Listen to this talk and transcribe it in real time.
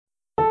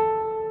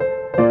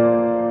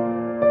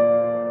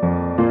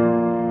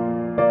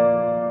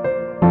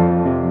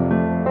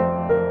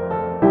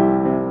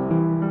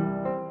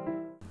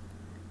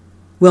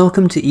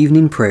Welcome to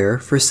evening prayer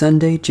for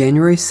Sunday,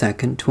 January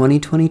 2nd,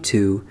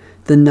 2022,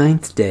 the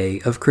 9th day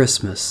of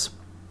Christmas.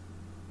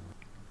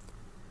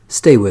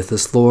 Stay with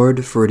us,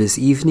 Lord, for it is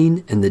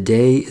evening and the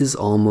day is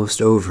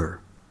almost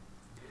over.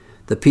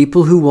 The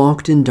people who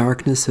walked in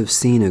darkness have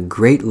seen a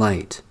great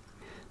light.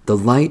 The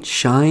light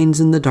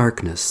shines in the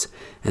darkness,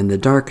 and the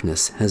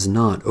darkness has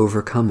not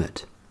overcome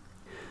it.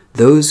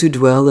 Those who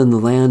dwell in the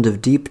land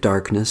of deep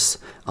darkness,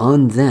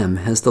 on them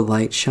has the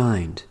light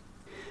shined.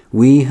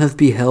 We have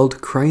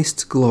beheld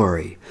Christ's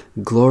glory,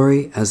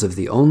 glory as of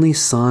the only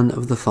Son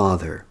of the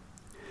Father.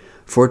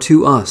 For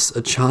to us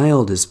a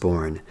child is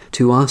born,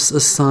 to us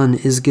a son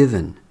is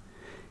given.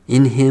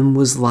 In him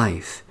was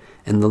life,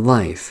 and the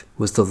life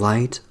was the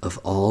light of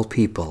all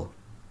people.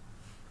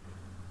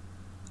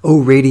 O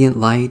radiant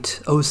light,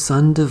 O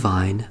Son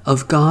divine,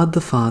 of God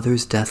the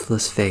Father's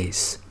deathless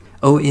face,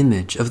 O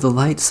image of the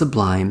light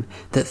sublime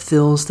that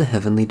fills the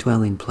heavenly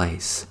dwelling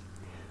place.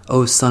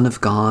 O Son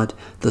of God,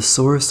 the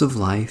source of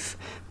life,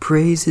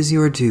 praise is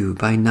your due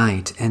by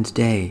night and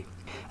day.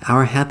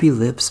 Our happy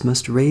lips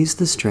must raise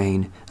the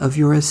strain of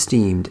your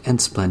esteemed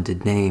and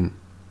splendid name.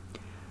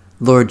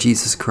 Lord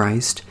Jesus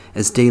Christ,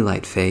 as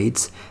daylight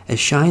fades, as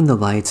shine the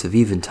lights of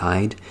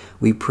eventide,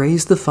 we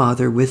praise the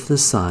Father with the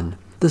Son,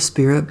 the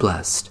Spirit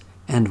blessed,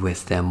 and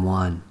with them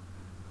one.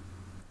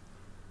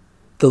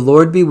 The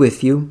Lord be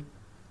with you.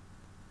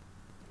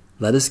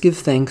 Let us give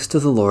thanks to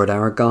the Lord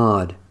our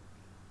God.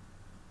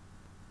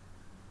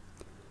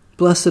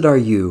 Blessed are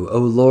you, O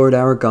Lord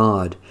our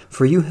God,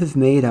 for you have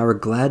made our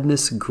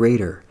gladness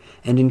greater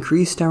and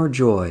increased our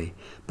joy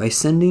by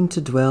sending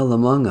to dwell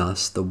among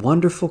us the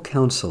wonderful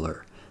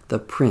Counselor, the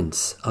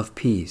Prince of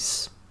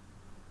Peace.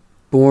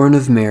 Born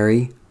of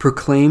Mary,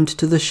 proclaimed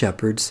to the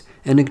shepherds,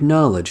 and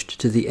acknowledged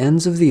to the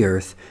ends of the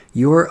earth,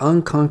 your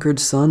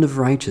unconquered Son of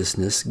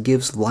Righteousness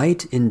gives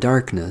light in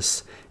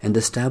darkness and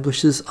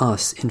establishes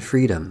us in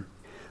freedom.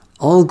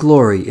 All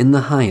glory in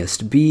the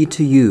highest be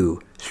to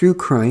you, through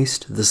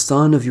Christ, the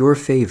Son of your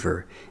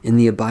favor, in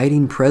the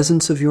abiding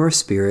presence of your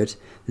Spirit,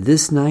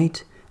 this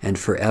night and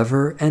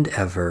forever and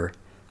ever.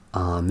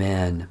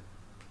 Amen.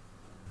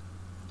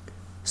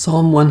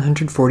 Psalm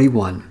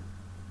 141.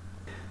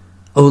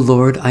 O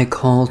Lord, I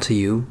call to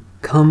you,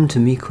 come to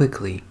me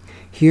quickly.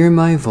 Hear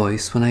my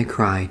voice when I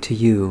cry to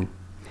you.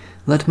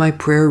 Let my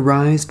prayer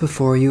rise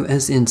before you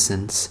as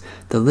incense,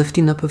 the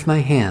lifting up of my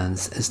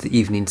hands as the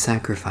evening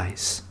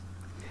sacrifice.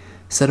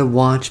 Set a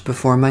watch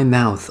before my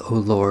mouth, O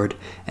Lord,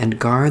 and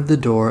guard the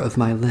door of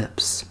my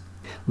lips.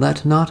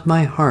 Let not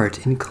my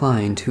heart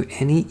incline to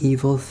any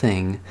evil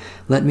thing.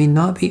 Let me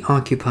not be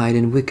occupied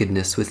in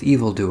wickedness with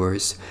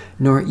evildoers,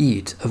 nor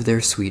eat of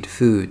their sweet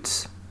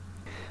foods.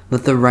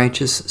 Let the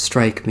righteous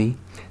strike me.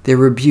 Their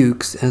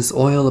rebukes, as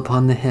oil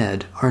upon the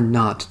head, are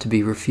not to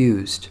be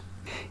refused.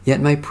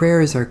 Yet my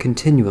prayers are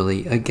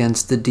continually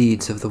against the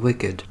deeds of the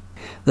wicked.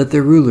 Let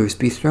their rulers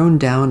be thrown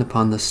down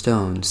upon the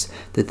stones,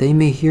 that they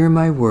may hear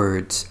my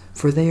words,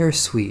 for they are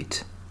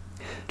sweet.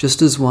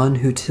 Just as one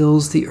who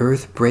tills the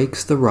earth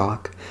breaks the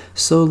rock,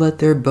 so let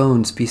their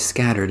bones be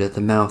scattered at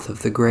the mouth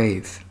of the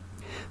grave.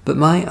 But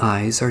my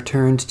eyes are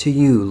turned to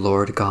you,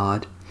 Lord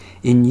God.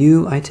 In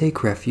you I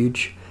take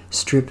refuge.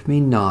 Strip me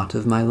not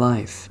of my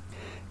life.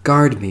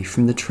 Guard me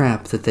from the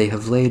trap that they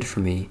have laid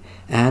for me,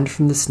 and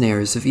from the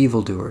snares of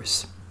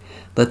evildoers.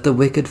 Let the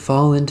wicked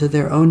fall into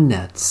their own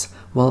nets,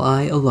 while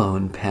I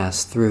alone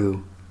pass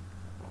through.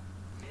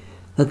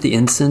 Let the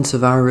incense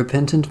of our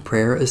repentant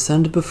prayer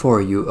ascend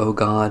before you, O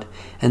God,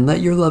 and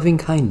let your loving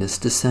kindness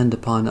descend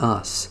upon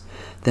us,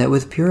 that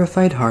with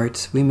purified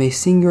hearts we may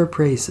sing your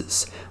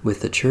praises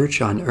with the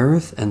church on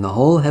earth and the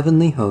whole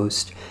heavenly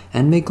host,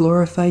 and may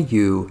glorify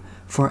you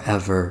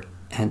forever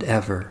and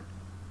ever.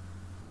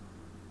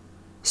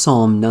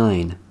 Psalm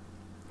 9.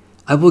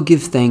 I will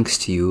give thanks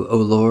to you, O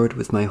Lord,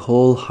 with my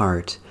whole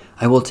heart.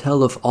 I will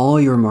tell of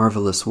all your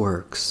marvelous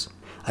works.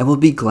 I will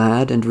be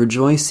glad and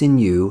rejoice in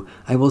you.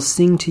 I will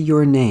sing to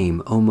your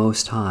name, O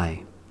Most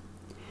High.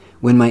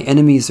 When my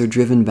enemies are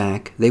driven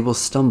back, they will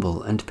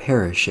stumble and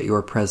perish at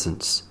your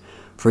presence.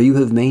 For you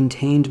have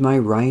maintained my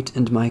right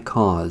and my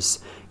cause.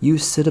 You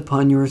sit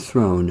upon your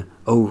throne,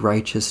 O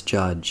righteous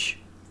judge.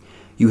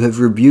 You have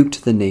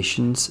rebuked the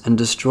nations and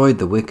destroyed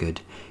the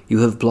wicked. You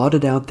have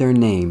blotted out their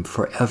name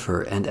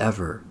forever and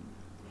ever.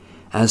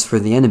 As for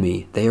the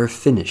enemy, they are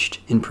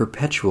finished in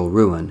perpetual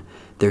ruin,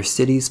 their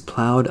cities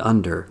plowed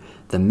under,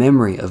 the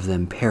memory of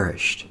them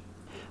perished.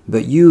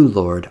 But you,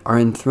 Lord, are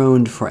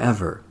enthroned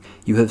forever.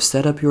 You have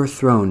set up your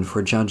throne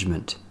for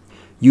judgment.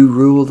 You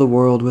rule the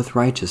world with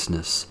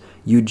righteousness.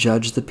 You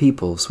judge the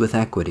peoples with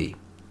equity.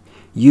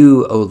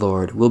 You, O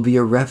Lord, will be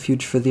a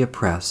refuge for the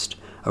oppressed,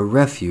 a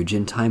refuge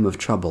in time of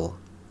trouble.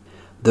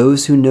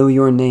 Those who know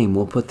your name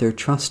will put their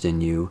trust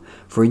in you,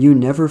 for you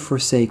never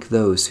forsake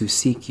those who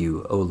seek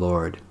you, O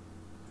Lord.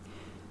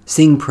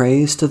 Sing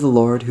praise to the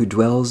Lord who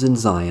dwells in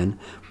Zion.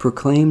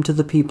 Proclaim to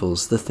the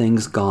peoples the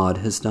things God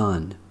has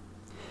done.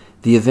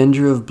 The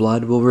avenger of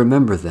blood will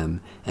remember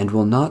them, and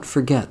will not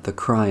forget the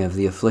cry of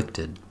the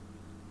afflicted.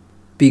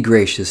 Be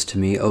gracious to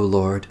me, O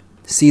Lord.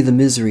 See the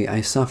misery I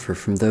suffer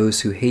from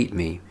those who hate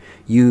me,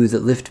 you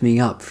that lift me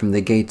up from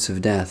the gates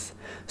of death,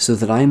 so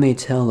that I may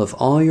tell of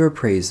all your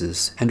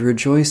praises and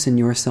rejoice in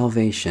your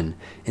salvation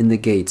in the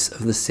gates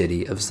of the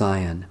city of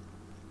Zion.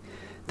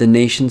 The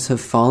nations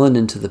have fallen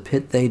into the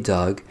pit they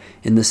dug,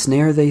 in the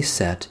snare they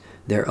set,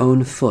 their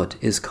own foot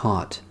is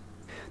caught.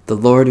 The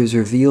Lord is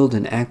revealed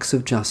in acts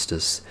of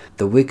justice,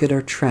 the wicked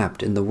are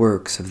trapped in the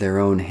works of their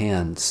own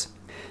hands.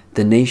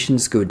 The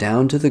nations go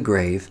down to the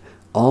grave,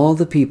 all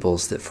the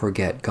peoples that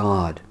forget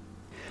God.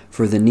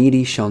 For the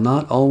needy shall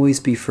not always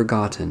be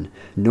forgotten,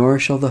 nor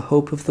shall the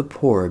hope of the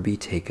poor be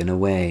taken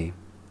away.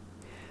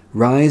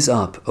 Rise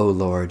up, O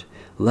Lord,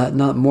 let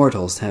not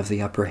mortals have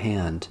the upper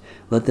hand,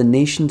 let the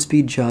nations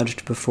be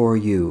judged before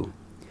you.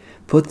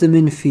 Put them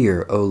in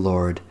fear, O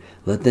Lord,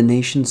 let the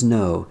nations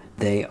know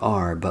they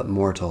are but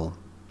mortal.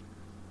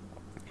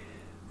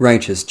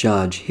 Righteous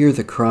Judge, hear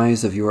the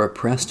cries of your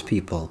oppressed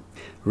people.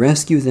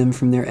 Rescue them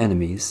from their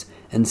enemies,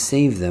 and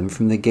save them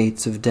from the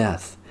gates of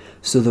death,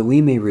 so that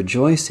we may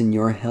rejoice in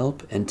your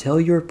help and tell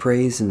your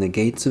praise in the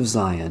gates of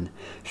Zion,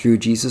 through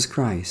Jesus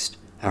Christ,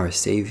 our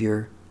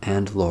Savior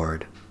and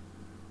Lord.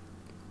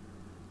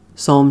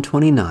 Psalm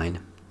 29.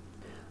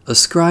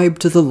 Ascribe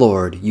to the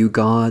Lord, you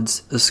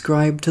gods,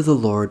 ascribe to the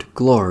Lord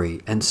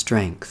glory and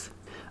strength.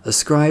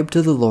 Ascribe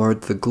to the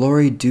Lord the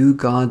glory due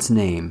God's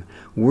name.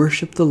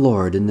 Worship the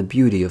Lord in the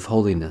beauty of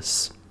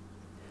holiness.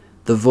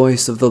 The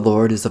voice of the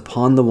Lord is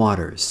upon the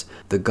waters.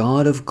 The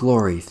God of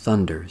glory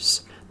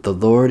thunders. The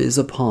Lord is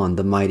upon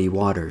the mighty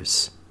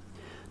waters.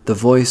 The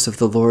voice of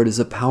the Lord is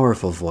a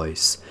powerful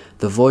voice.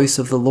 The voice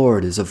of the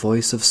Lord is a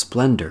voice of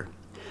splendor.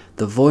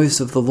 The voice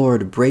of the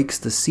Lord breaks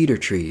the cedar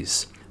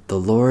trees. The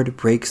Lord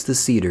breaks the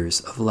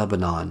cedars of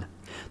Lebanon.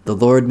 The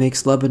Lord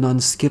makes Lebanon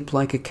skip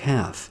like a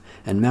calf,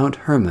 and Mount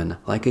Hermon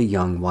like a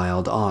young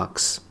wild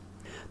ox.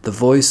 The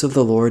voice of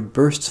the Lord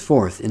bursts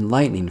forth in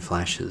lightning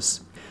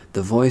flashes.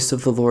 The voice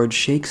of the Lord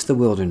shakes the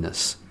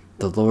wilderness.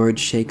 The Lord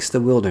shakes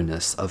the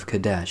wilderness of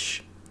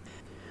Kadesh.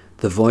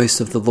 The voice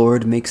of the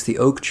Lord makes the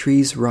oak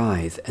trees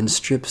writhe and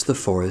strips the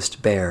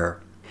forest bare.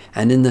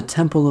 And in the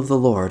temple of the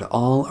Lord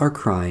all are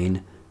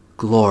crying,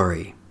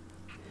 Glory!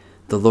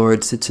 The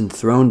Lord sits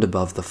enthroned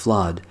above the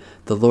flood.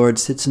 The Lord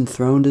sits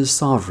enthroned as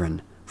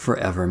sovereign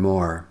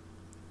forevermore.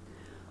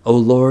 O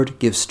Lord,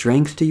 give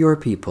strength to your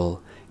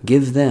people.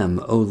 Give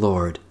them, O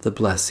Lord, the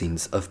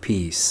blessings of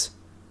peace.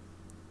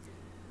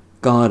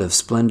 God of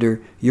splendor,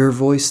 your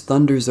voice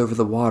thunders over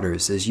the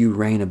waters as you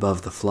reign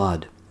above the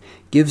flood.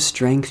 Give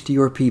strength to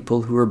your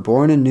people who are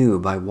born anew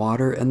by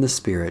water and the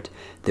Spirit,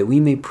 that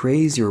we may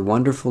praise your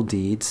wonderful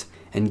deeds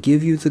and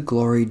give you the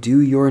glory due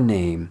your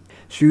name,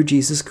 through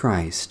Jesus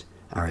Christ,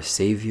 our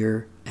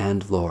Savior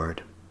and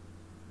Lord.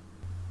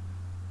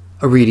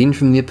 A reading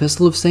from the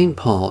Epistle of St.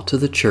 Paul to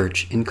the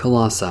Church in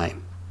Colossae.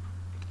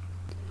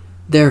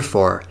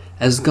 Therefore,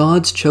 as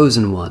God's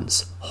chosen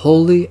ones,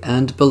 holy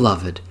and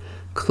beloved,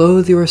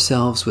 clothe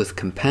yourselves with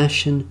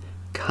compassion,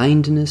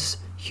 kindness,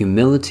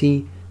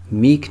 humility,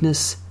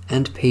 meekness,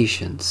 and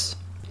patience.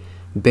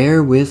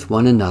 Bear with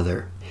one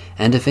another,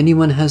 and if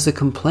anyone has a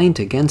complaint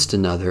against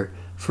another,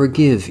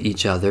 forgive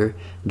each other,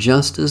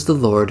 just as the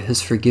Lord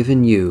has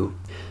forgiven you,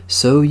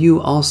 so you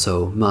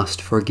also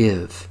must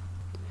forgive.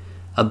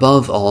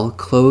 Above all,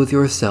 clothe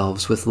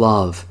yourselves with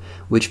love,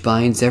 which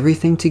binds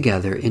everything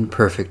together in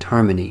perfect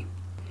harmony.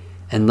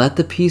 And let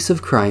the peace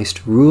of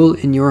Christ rule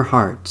in your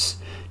hearts,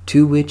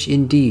 to which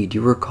indeed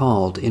you were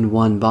called in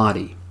one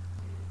body.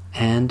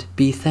 And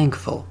be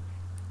thankful.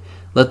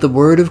 Let the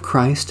word of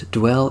Christ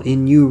dwell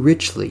in you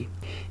richly.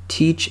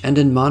 Teach and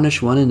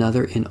admonish one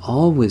another in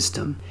all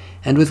wisdom,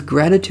 and with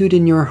gratitude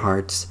in your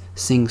hearts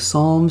sing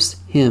psalms,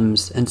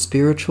 hymns, and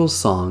spiritual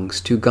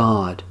songs to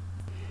God.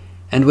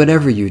 And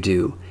whatever you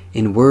do,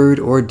 in word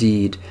or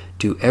deed,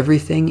 do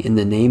everything in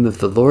the name of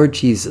the Lord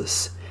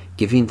Jesus,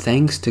 giving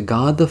thanks to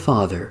God the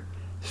Father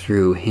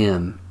through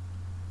him.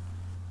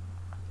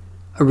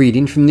 A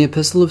reading from the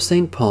Epistle of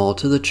St. Paul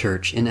to the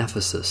Church in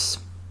Ephesus.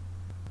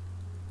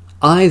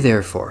 I,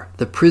 therefore,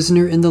 the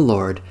prisoner in the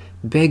Lord,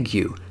 beg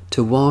you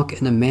to walk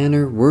in a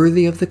manner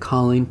worthy of the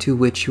calling to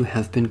which you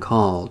have been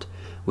called,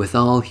 with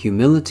all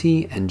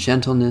humility and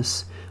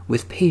gentleness,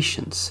 with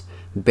patience,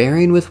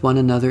 bearing with one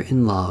another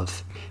in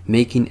love,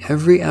 making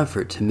every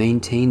effort to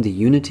maintain the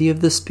unity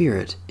of the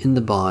Spirit in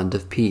the bond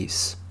of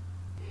peace.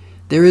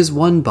 There is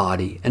one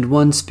body and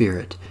one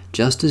Spirit,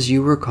 just as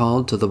you were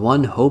called to the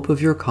one hope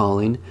of your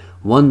calling,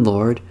 one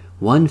Lord,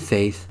 one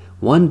faith,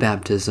 one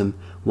baptism,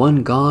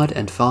 one God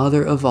and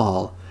Father of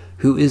all,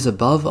 who is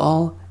above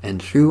all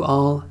and through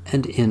all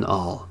and in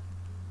all.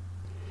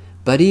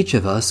 But each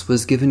of us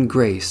was given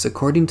grace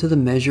according to the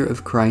measure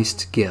of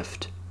Christ's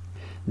gift.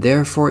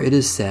 Therefore it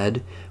is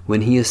said,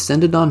 when he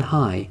ascended on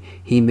high,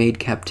 he made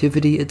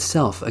captivity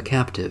itself a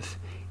captive.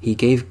 He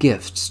gave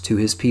gifts to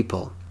his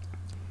people.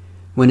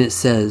 When it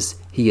says,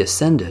 he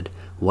ascended,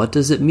 what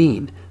does it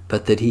mean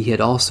but that he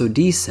had also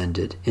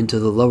descended into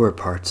the lower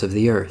parts of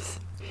the earth?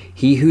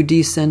 He who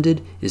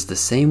descended is the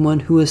same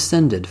one who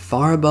ascended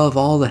far above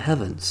all the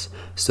heavens,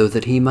 so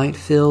that he might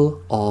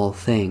fill all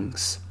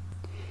things.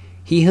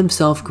 He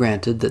himself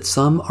granted that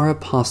some are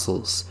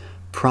apostles,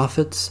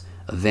 prophets,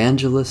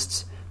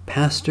 evangelists,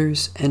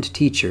 pastors, and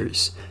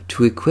teachers,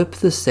 to equip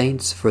the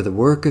saints for the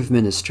work of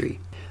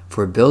ministry,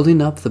 for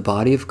building up the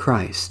body of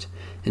Christ,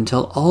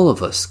 until all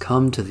of us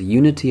come to the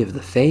unity of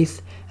the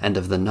faith and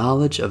of the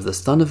knowledge of the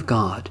Son of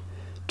God,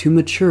 to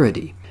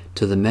maturity,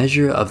 to the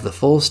measure of the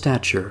full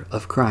stature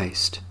of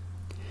Christ.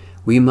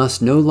 We must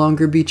no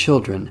longer be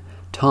children,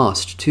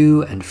 tossed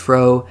to and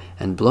fro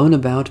and blown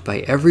about by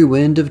every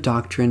wind of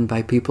doctrine,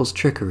 by people's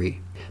trickery,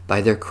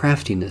 by their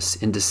craftiness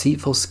in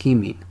deceitful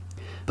scheming.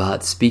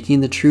 But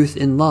speaking the truth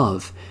in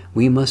love,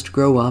 we must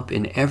grow up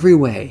in every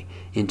way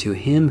into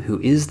Him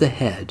who is the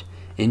head,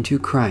 into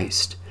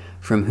Christ,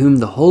 from whom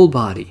the whole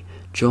body,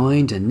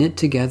 joined and knit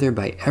together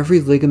by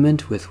every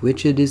ligament with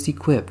which it is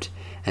equipped,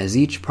 as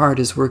each part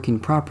is working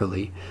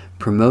properly,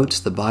 promotes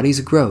the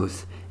body's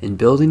growth in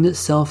building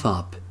itself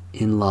up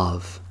in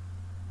love.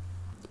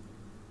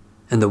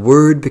 And the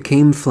Word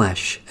became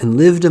flesh and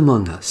lived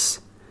among us.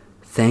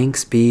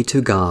 Thanks be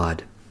to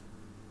God.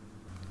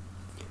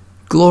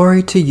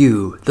 Glory to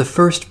you, the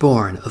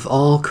firstborn of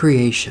all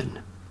creation.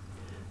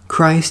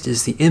 Christ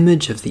is the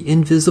image of the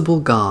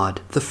invisible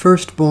God, the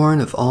firstborn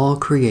of all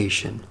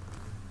creation.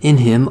 In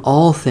him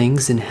all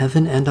things in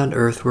heaven and on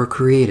earth were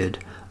created,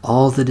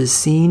 all that is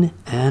seen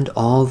and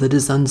all that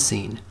is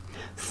unseen,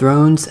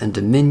 thrones and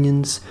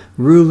dominions,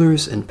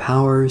 rulers and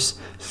powers.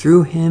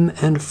 Through him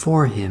and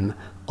for him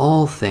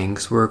all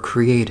things were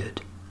created.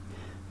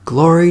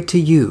 Glory to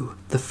you,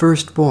 the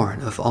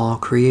firstborn of all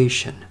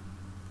creation.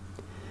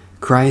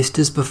 Christ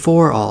is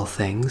before all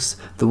things,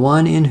 the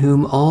one in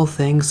whom all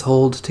things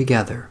hold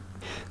together.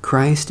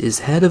 Christ is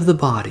head of the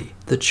body,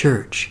 the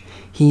church.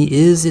 He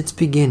is its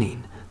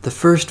beginning, the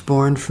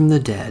firstborn from the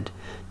dead,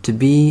 to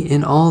be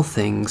in all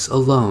things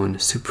alone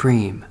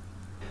supreme.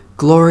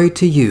 Glory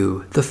to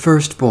you, the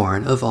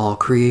firstborn of all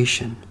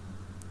creation.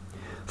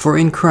 For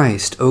in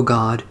Christ, O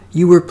God,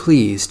 you were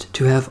pleased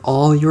to have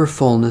all your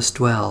fullness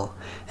dwell,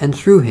 and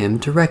through him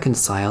to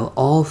reconcile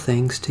all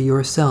things to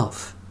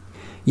yourself.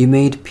 You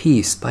made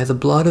peace by the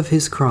blood of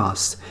his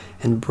cross,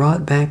 and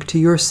brought back to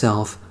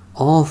yourself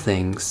all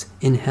things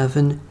in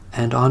heaven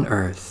and on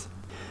earth.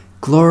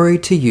 Glory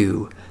to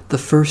you, the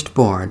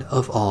firstborn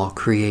of all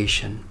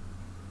creation.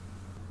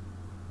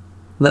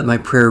 Let my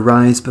prayer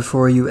rise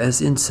before you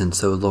as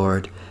incense, O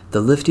Lord,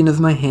 the lifting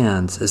of my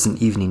hands as an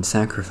evening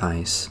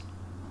sacrifice.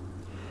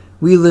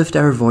 We lift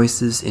our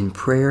voices in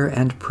prayer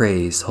and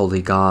praise,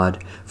 Holy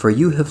God, for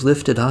you have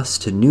lifted us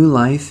to new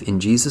life in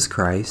Jesus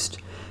Christ,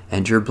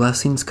 and your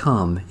blessings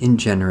come in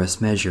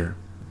generous measure.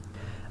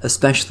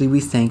 Especially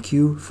we thank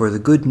you for the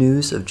good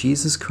news of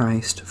Jesus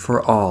Christ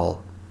for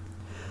all,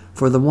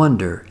 for the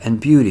wonder and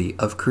beauty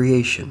of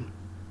creation,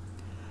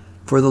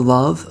 for the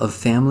love of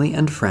family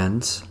and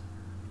friends,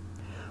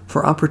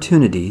 for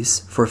opportunities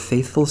for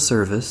faithful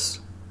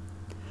service,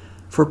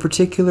 for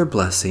particular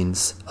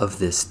blessings of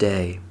this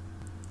day.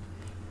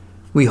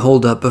 We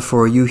hold up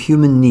before you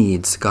human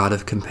needs, God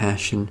of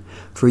compassion,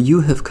 for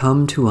you have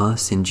come to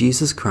us in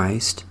Jesus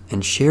Christ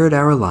and shared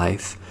our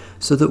life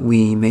so that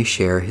we may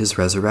share his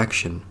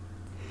resurrection.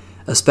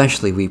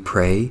 Especially we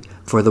pray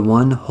for the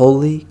one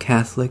holy,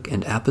 Catholic,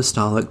 and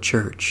Apostolic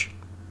Church,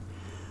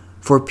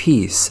 for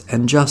peace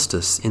and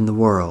justice in the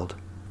world,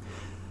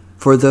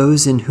 for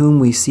those in whom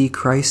we see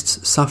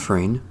Christ's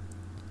suffering,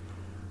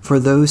 for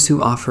those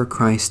who offer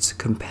Christ's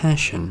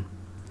compassion,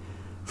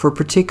 for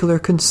particular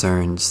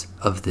concerns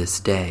of this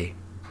day.